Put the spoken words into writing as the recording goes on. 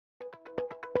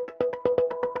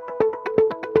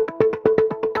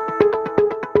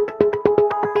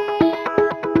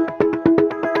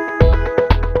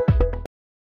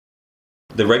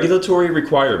The regulatory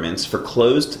requirements for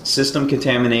closed system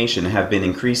contamination have been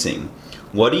increasing.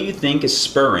 What do you think is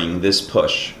spurring this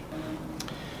push?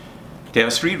 There are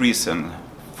three reasons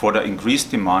for the increased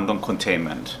demand on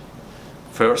containment.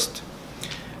 First,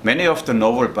 many of the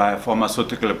novel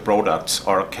biopharmaceutical products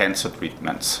are cancer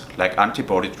treatments, like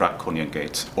antibody-drug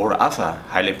conjugates or other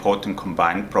highly potent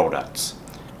combined products.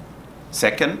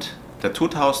 Second, the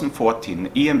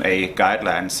 2014 EMA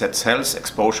guideline sets health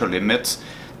exposure limits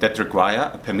that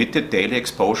require a permitted daily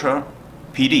exposure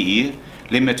 (PDE)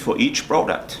 limit for each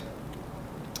product.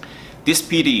 These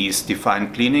PDEs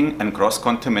define cleaning and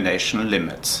cross-contamination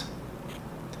limits.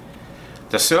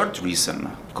 The third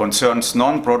reason concerns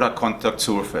non-product contact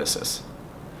surfaces.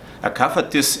 I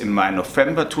covered this in my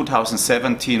November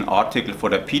 2017 article for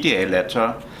the PDA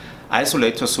letter,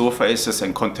 Isolator Surfaces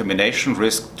and Contamination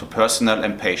Risk to Personnel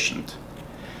and Patient.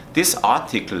 This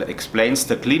article explains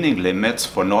the cleaning limits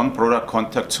for non-product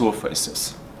contact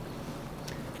surfaces.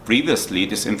 Previously,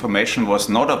 this information was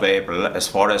not available as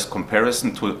far as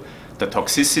comparison to the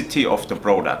toxicity of the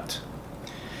product.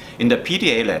 In the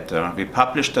PDA letter, we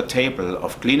published a table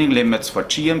of cleaning limits for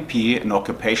GMP and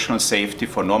occupational safety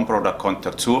for non-product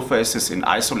contact surfaces in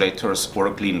isolators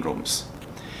or clean rooms.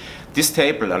 This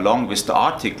table, along with the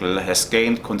article, has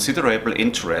gained considerable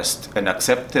interest and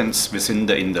acceptance within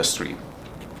the industry.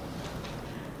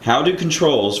 How do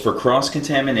controls for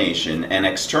cross-contamination and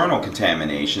external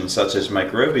contamination, such as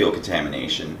microbial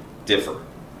contamination, differ?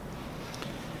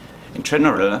 In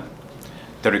general,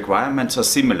 the requirements are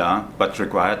similar but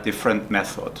require different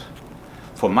method.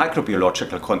 For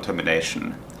microbiological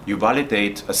contamination, you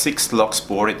validate a 6-log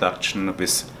spore reduction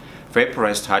with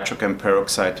vaporized hydrogen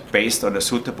peroxide based on the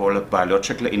suitable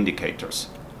biological indicators.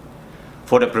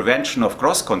 For the prevention of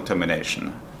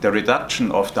cross-contamination, the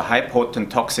reduction of the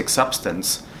high-potent toxic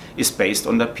substance is based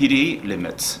on the PDE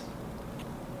limits.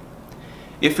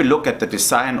 If we look at the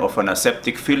design of an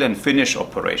aseptic fill and finish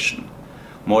operation,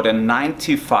 more than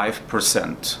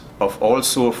 95% of all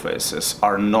surfaces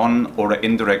are non- or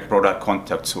indirect product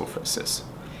contact surfaces.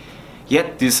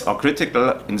 Yet these are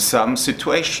critical in some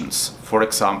situations. For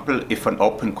example, if an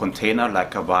open container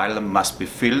like a vial must be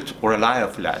filled or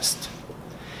lyophilized.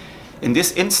 In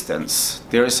this instance,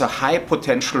 there is a high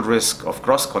potential risk of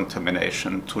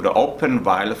cross-contamination to the open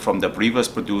vial from the previous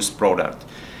produced product,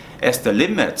 as the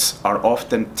limits are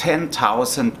often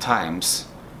 10,000 times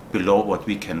below what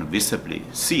we can visibly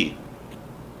see.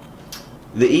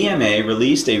 The EMA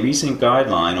released a recent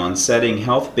guideline on setting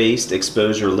health-based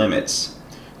exposure limits.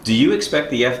 Do you expect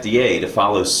the FDA to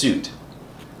follow suit?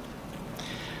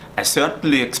 I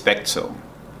certainly expect so.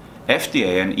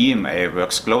 FDA and EMA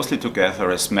works closely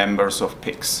together as members of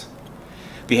PICS.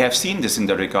 We have seen this in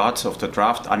the regards of the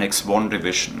draft Annex 1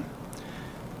 revision.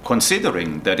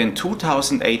 Considering that in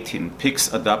 2018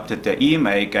 PICS adopted the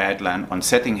EMA guideline on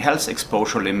setting health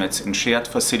exposure limits in shared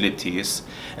facilities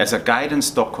as a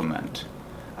guidance document,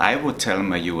 I would tell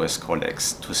my US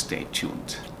colleagues to stay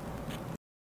tuned.